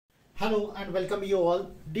Hello and welcome you all.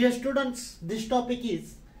 Dear students, this topic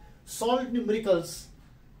is solve numericals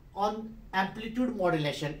on amplitude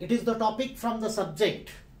modulation. It is the topic from the subject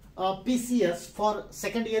PCS for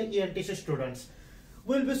second year ENTC students.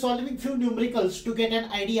 We will be solving few numericals to get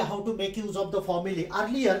an idea how to make use of the formulae.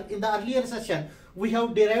 In the earlier session, we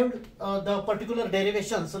have derived the particular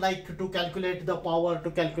derivations like to calculate the power, to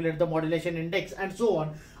calculate the modulation index and so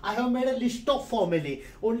on. I have made a list of formulae.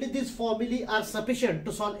 Only these formulae are sufficient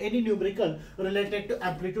to solve any numerical related to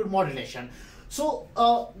amplitude modulation. So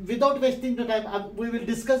without wasting the time, we will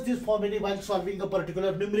discuss this formulae while solving a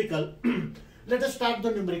particular numerical. Let us start the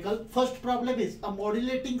numerical. First problem is a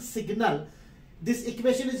modulating signal. This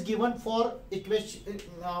equation is given for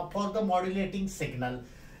the modulating signal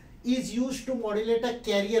is used to modulate a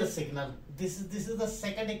carrier signal. This is the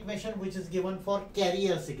second equation which is given for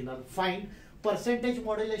carrier signal. Find percentage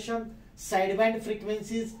modulation, sideband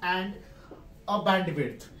frequencies and a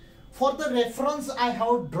bandwidth. For the reference, I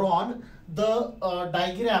have drawn the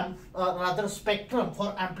diagram, rather spectrum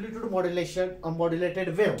for amplitude modulation, a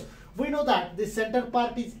modulated wave. We know that the center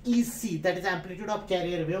part is EC, that is amplitude of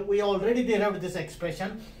carrier wave. We already derived this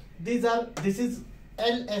expression. This is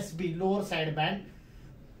LSB, lower sideband.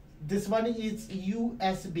 This one is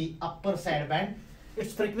USB, upper sideband.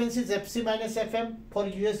 Its frequency is FC minus FM. For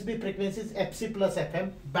USB frequency is FC plus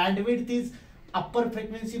FM. Bandwidth is upper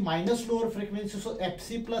frequency minus lower frequency. So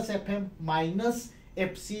FC plus FM minus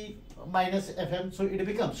FC minus FM. So it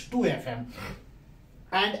becomes 2 FM.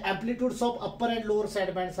 And amplitudes of upper and lower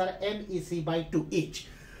sidebands are MEC by 2 each.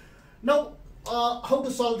 Now, how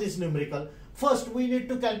to solve this numerical? First, we need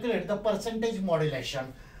to calculate the percentage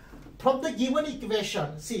modulation. From the given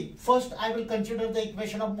equation, see, first I will consider the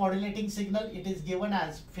equation of modulating signal. It is given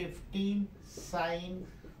as 15 sine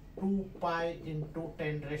 2 pi into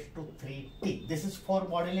 10 raised to 3t. This is for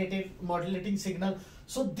modulating signal.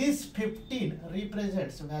 So this 15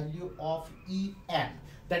 represents value of EM.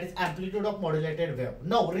 That is amplitude of modulated wave.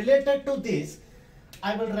 Now related to this,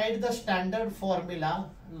 I will write the standard formula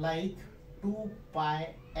like 2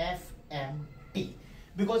 pi FMT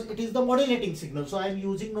because it is the modulating signal. So I am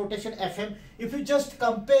using notation FM. If you just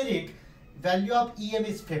compare it, value of EM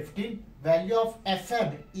is 15, value of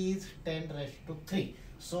FM is 10 raised to 3.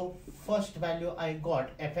 So first value I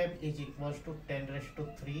got, FM is equals to 10 raised to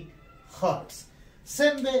 3 Hertz.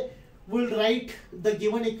 Same way, we'll write the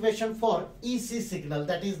given equation for EC signal,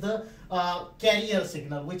 that is the carrier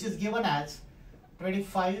signal, which is given as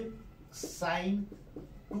 25 sine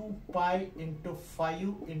 2 pi into 5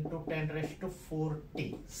 into 10 raised to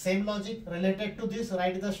 4t. Same logic related to this,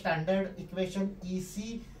 write the standard equation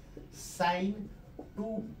EC sine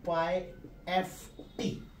 2 pi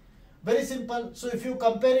ft. Very simple. So if you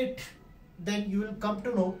compare it, then you will come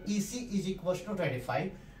to know EC is equals to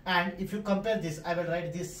 25. And if you compare this, I will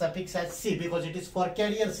write this suffix as C because it is for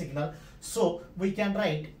carrier signal. So we can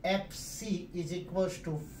write FC is equals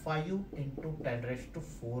to 5 into 10 raised to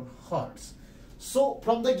 4 Hertz. So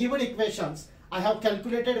from the given equations, I have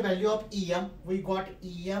calculated value of EM. We got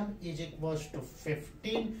EM is equals to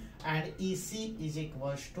 15 and EC is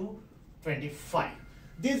equals to 25.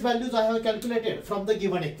 These values I have calculated from the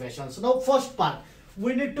given equations. Now first part,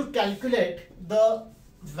 we need to calculate the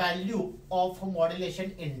value of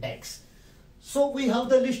modulation index. So we have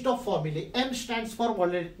the list of formulae. M stands for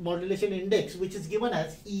modulation index, which is given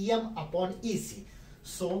as EM upon EC.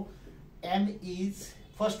 So M is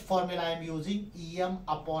first formula I am using, EM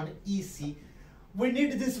upon EC. We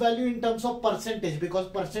need this value in terms of percentage because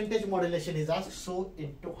percentage modulation is asked. So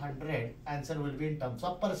into 100, answer will be in terms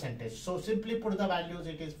of percentage. So simply put the values,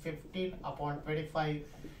 it is 15 upon 25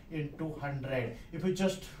 into 100. If you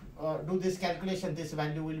just do this calculation, this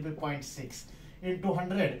value will be 0.6 into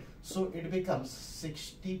 100. So it becomes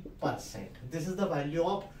 60%. This is the value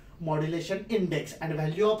of modulation index, and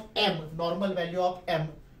value of M, normal value of M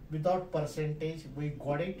without percentage, we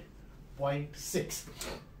got it 0.6.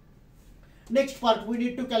 Next part, we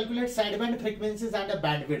need to calculate sideband frequencies and a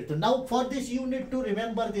bandwidth. Now for this, you need to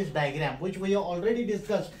remember this diagram, which we have already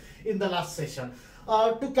discussed in the last session.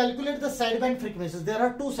 To calculate the sideband frequencies, there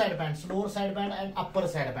are two sidebands, lower sideband and upper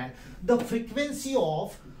sideband. The frequency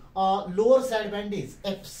of lower sideband is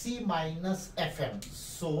FC minus FM.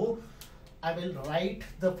 So I will write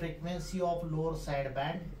the frequency of lower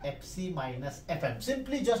sideband FC minus FM.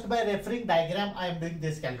 Simply just by referring diagram, I am doing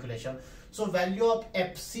this calculation. So value of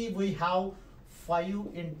FC we have 5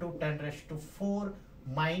 into 10 raised to 4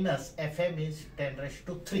 minus FM is 10 raised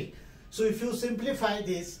to 3. So if you simplify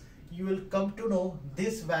this, you will come to know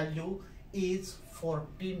this value is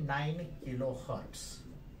 49 kilohertz.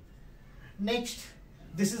 Next,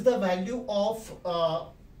 this is the value of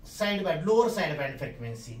sideband, lower sideband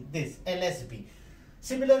frequency, this LSB.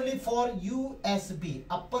 Similarly for USB,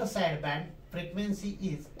 upper sideband frequency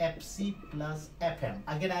is FC plus FM.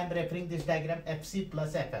 Again I am referring this diagram, FC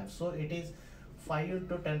plus FM. So it is 5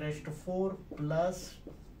 into 10 raised to 4 plus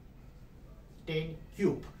 10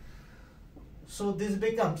 cube. So this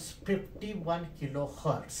becomes 51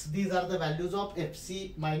 kilohertz. These are the values of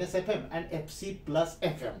FC minus FM and FC plus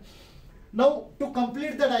FM. Now to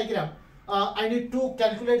complete the diagram, I need to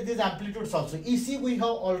calculate these amplitudes also. EC we have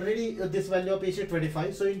already this value of EC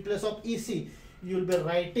 25. So in place of EC you will be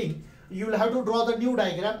writing, you will have to draw the new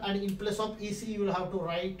diagram, and in place of EC you will have to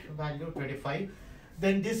write value 25.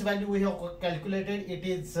 Then this value we have calculated, it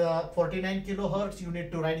is 49 kilohertz. You need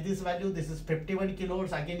to write this value. This is 51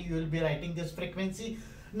 kilohertz. Again you will be writing this frequency.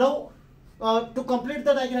 Now to complete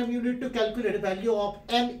the diagram you need to calculate value of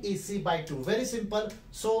MEC by 2. Very simple.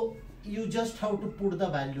 So you just have to put the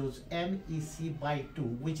values MEC by 2,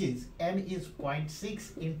 which is M is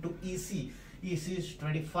 0.6 into EC. EC is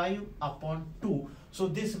 25 upon 2. So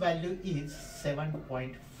this value is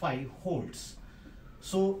 7.5 volts.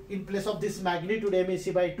 So in place of this magnitude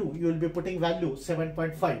MEC by 2, you will be putting value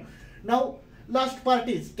 7.5. Now last part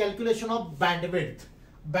is calculation of bandwidth.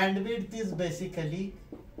 Bandwidth is basically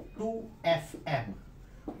 2 FM.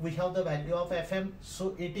 We have the value of FM,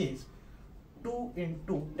 so it is 2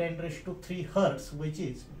 into 10 raised to 3 hertz, which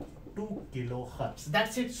is 2 kilohertz.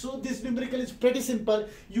 That's it. So this numerical is pretty simple.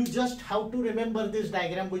 You just have to remember this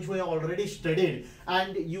diagram which we have already studied,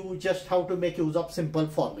 and you just have to make use of simple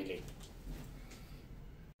formulae.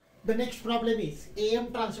 The next problem is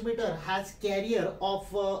AM transmitter has carrier of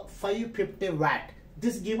 550 watt.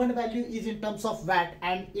 This given value is in terms of watt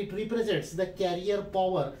and it represents the carrier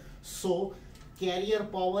power. So carrier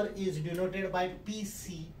power is denoted by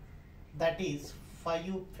PC, that is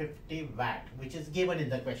 550 watt, which is given in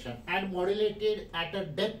the question, and modulated at a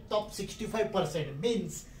depth of 65%,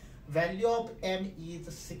 means value of M is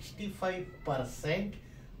 65%,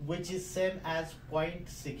 which is same as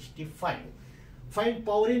 0.65. Find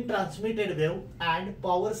power in transmitted wave and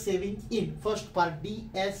power saving in first part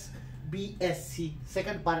DSBSC,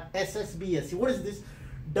 second part SSBSC. What is this?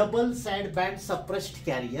 Double sideband suppressed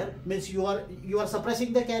carrier, means you are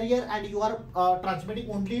suppressing the carrier and you are transmitting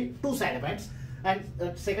only 2 sidebands, and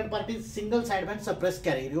second part is single sideband suppressed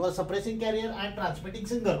carrier. You are suppressing carrier and transmitting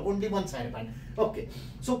single, only 1 sideband. Okay,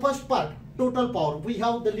 so first part, total power, we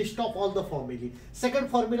have the list of all the formulae. Second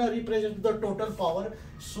formula represents the total power.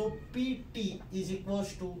 So PT is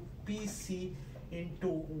equals to PC into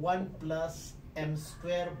 1 plus M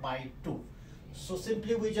square by 2. So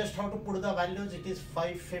simply we just have to put the values. It is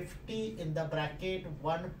 550 in the bracket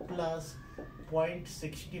 1 plus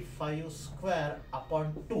 0.65 square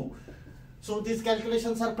upon 2. So these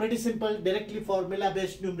calculations are pretty simple, directly formula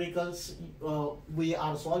based numericals we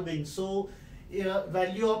are solving. So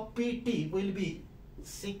value of PT will be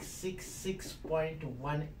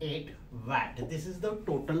 666.18 watt. This is the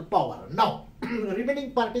total power. Now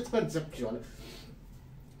remaining part is conceptual.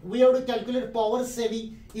 We have to calculate power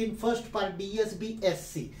saving in first part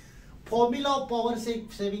DSBSC. Formula of power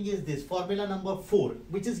saving is this, formula number 4,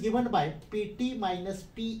 which is given by PT minus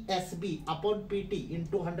PSB upon PT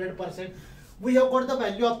into 100%. We have got the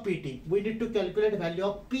value of PT. We need to calculate value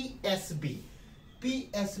of PSB.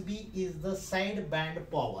 PSB is the sideband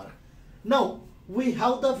power. Now we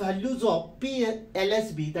have the values of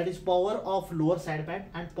LSB, that is power of lower sideband,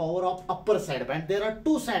 and power of upper sideband. There are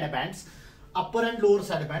 2 sidebands, upper and lower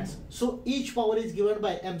sidebands. So each power is given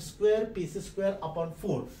by M square PC square upon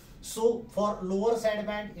 4. So for lower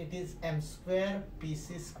sideband it is M square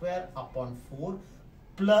PC square upon 4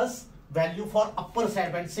 plus value for upper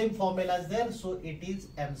sideband, same formula is there. So it is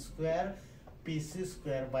M square PC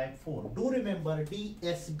square by 4. Do remember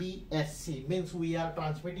DSBSC means we are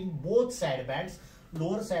transmitting both sidebands,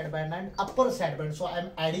 lower sideband and upper sideband. So I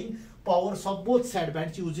am adding powers of both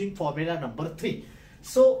sidebands using formula number 3.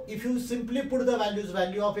 So if you simply put the values,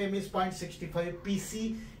 value of M is 0.65,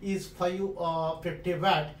 PC is 550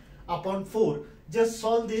 watt upon 4. Just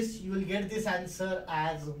solve this, you will get this answer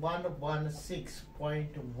as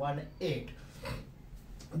 116.18.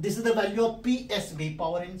 This is the value of PSB,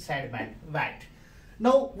 power in sideband, watt.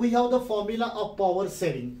 Now we have the formula of power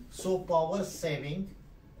saving. So power saving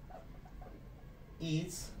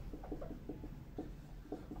is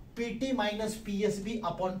PT minus PSB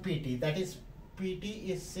upon PT, that is PT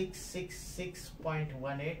is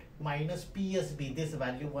 666.18 minus PSB, this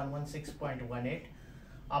value 116.18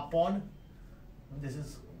 upon, this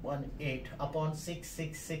is 18 upon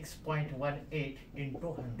 666.18 into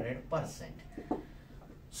 100%.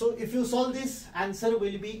 So if you solve this, answer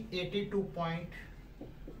will be 82.5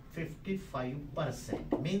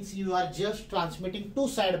 55%. Means you are just transmitting two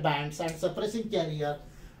side bands and suppressing carrier,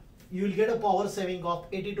 you will get a power saving of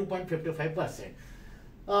 82.55%.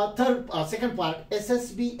 Second part,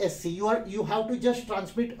 SSB-SC, you have to just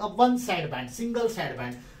transmit a one side band, single side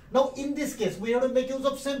band. Now in this case, we have to make use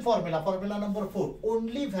of same formula, formula number 4.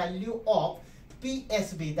 Only value of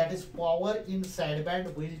PSB, that is power in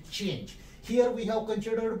sideband, will change. Here we have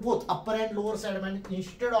considered both upper and lower sideband.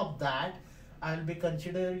 Instead of that, I will be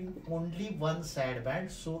considering only one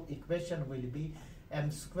sideband. So equation will be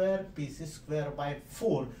m square PC square by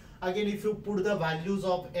 4. Again, if you put the values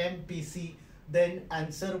of MPC, then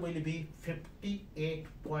answer will be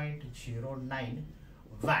 58.09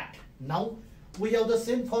 watt. Now we have the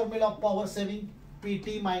same formula of power saving,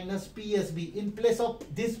 PT minus PSB. In place of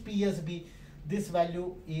this PSB, this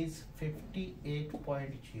value is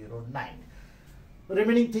 58.09.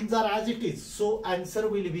 Remaining things are as it is. So answer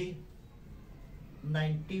will be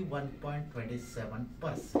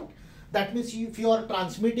 91.27%. That means if you are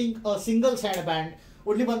transmitting a single sideband,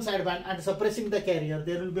 only one sideband, and suppressing the carrier,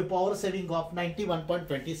 there will be power saving of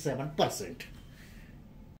 91.27%.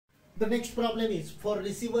 The next problem is for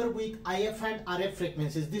receiver with IF and RF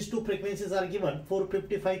frequencies. These two frequencies are given,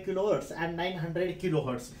 455 kHz and 900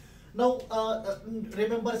 kHz. Now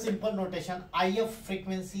remember simple notation, IF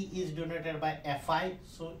frequency is denoted by Fi,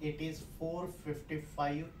 so it is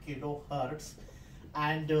 455 kHz,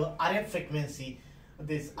 and RF frequency,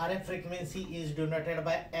 this RF frequency is denoted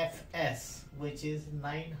by Fs, which is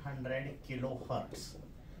 900 kHz.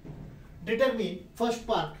 Determine first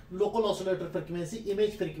part, local oscillator frequency,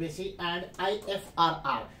 image frequency, and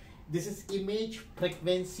IFRR. This is image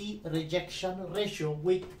frequency rejection ratio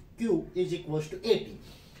with Q is equals to 80.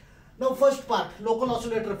 Now first part, local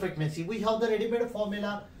oscillator frequency, we have the ready-made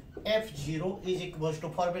formula F0 is equals to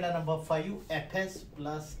formula number 5, Fs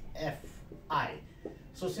plus Fi.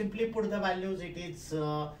 So simply put the values, it is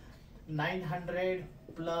 900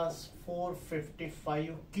 plus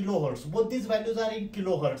 455 kilohertz. Both these values are in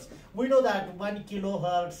kilohertz. We know that 1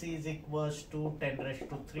 kilohertz is equals to 10 raised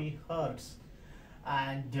to 3 hertz,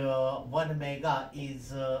 and 1 mega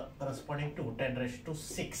is corresponding to 10 raised to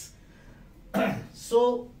 6.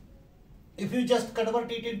 So if you just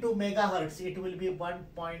convert it into megahertz, it will be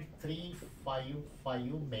 1.355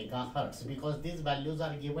 megahertz, because these values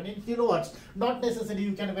are given in kilohertz. Not necessarily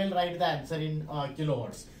you can well write the answer in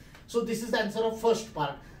kilohertz. So this is the answer of first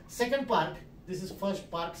part. Second part, this is first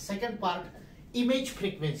part. Second part, image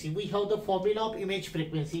frequency. We have the formula of image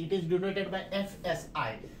frequency. It is denoted by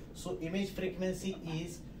Fsi. So image frequency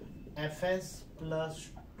is Fs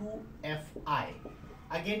plus 2Fi.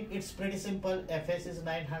 Again, it's pretty simple. Fs is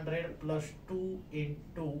 900 plus 2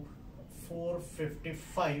 into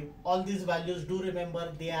 455. All these values, do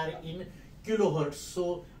remember, they are in kilohertz.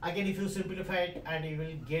 So again, if you simplify it, and you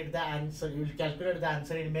will get the answer, you will calculate the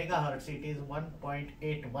answer in megahertz. It is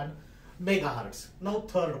 1.81 megahertz. Now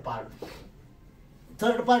third part.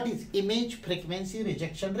 Third part is image frequency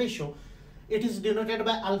rejection ratio. It is denoted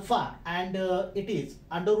by alpha, and it is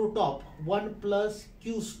under root of 1 plus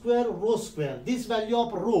q square rho square. This value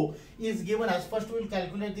of rho is given as, first we will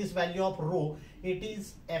calculate this value of rho. It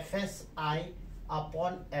is Fsi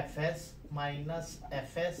upon Fs minus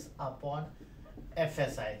Fs upon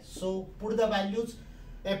Fsi. So put the values.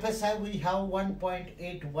 Fsi we have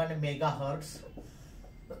 1.81 megahertz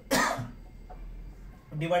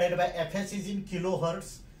divided by Fs is in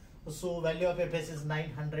kilohertz. So value of Fs is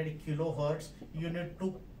 900 kilohertz. You need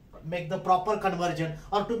to make the proper conversion,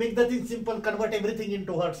 or to make the thing simple, convert everything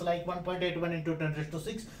into hertz, like 1.81 into 10 raised to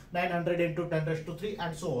 6, 900 into 10 raised to 3,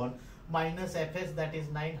 and so on, minus Fs, that is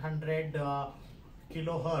 900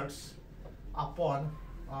 kilohertz upon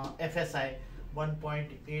Fsi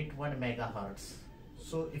 1.81 megahertz.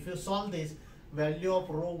 So if you solve this, value of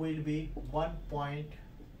rho will be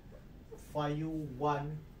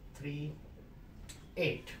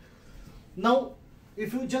 1.5138. Now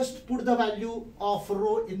if you just put the value of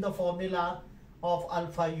rho in the formula of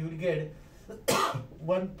alpha, you will get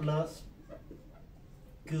 1 plus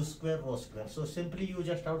q square rho square. So simply you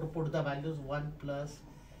just have to put the values 1 plus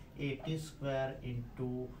 80 square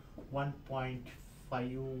into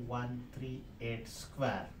 1.5138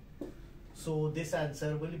 square. So this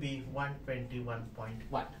answer will be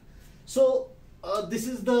 121.1. So this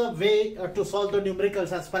is the way to solve the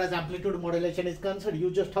numericals as far as amplitude modulation is concerned. You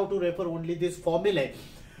just have to refer only this formula.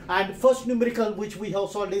 And first numerical which we have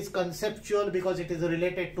solved is conceptual, because it is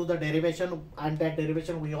related to the derivation, and that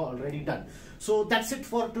derivation we have already done. So that's it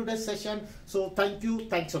for today's session. So thank you.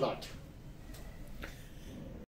 Thanks a lot.